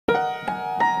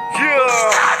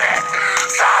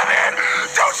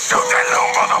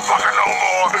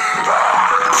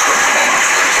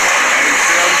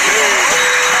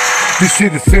This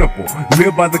shit is simple.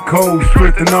 Live by the code,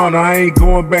 strength and honor. I ain't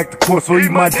going back to court, so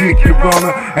eat my dick, your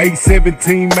honor.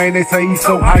 817, man, they say he's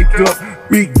so hyped up.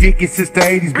 Big dick since the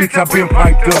 80s, bitch, I been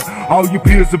piped up. All your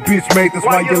peers are bitch made, that's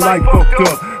why your life fucked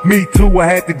up. Me too, I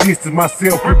had to distance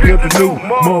myself, rebuild anew.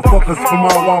 Motherfuckers from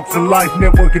all walks of life,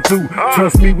 networking too.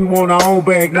 Trust me, we want our own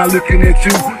bag, not looking at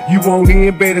you. You won't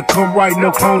in, better come right, no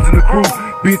clones in the crew.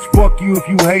 Bitch, fuck you if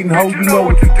you hatin', ho, you know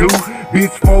what to do. Bitch,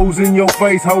 foes in your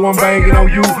face, ho, I'm banging on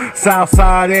you.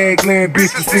 Southside, Eggland,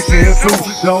 bitch, you sticking here too.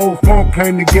 The old funk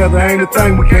came together, ain't a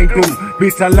thing we can't do.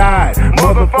 Bitch, I lied,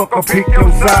 motherfucker, pick your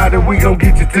side, and we gon'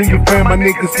 get you to your fam, my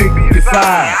niggas stick to your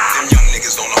side. Them young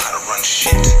niggas don't know how to run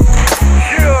shit.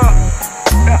 Yeah.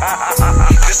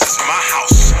 This is my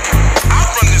house. I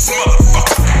run this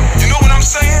motherfucker. You know what I'm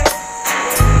saying?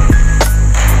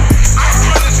 I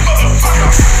run this motherfucker.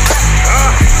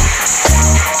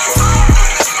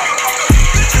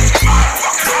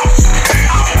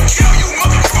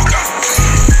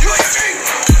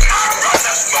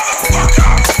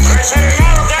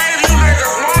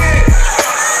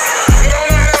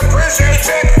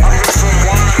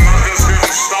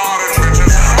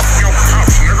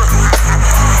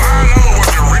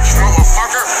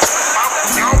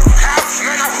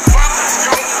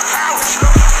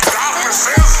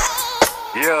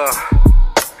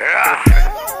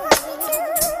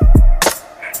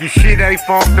 Your shit ain't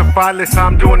funkified,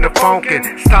 I'm doing the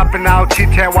funkin'. Stopping out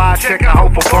chit-chat while I check a hoe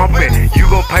for bumping. You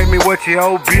gon' pay me what you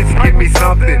owe, bitch, give me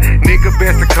something. Nigga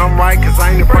best to come right, cause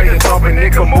I ain't afraid of thumping.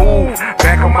 Nigga move,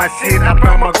 back on my shit, I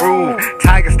found my groove.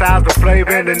 Tiger styles the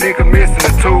flavor and the nigga missing the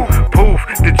two. Poof,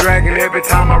 the dragon every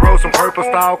time I roll some purple.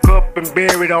 Stalk up and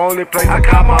bury the only place I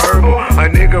caught my herbal. A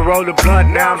nigga roll the blunt,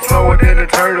 now I'm slower than a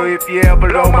turtle. If you ever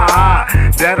blow my eye,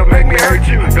 that'll make me hurt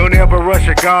you. Don't ever rush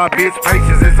a god, bitch,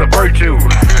 patience is a virtue.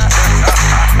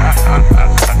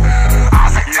 I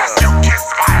suggest you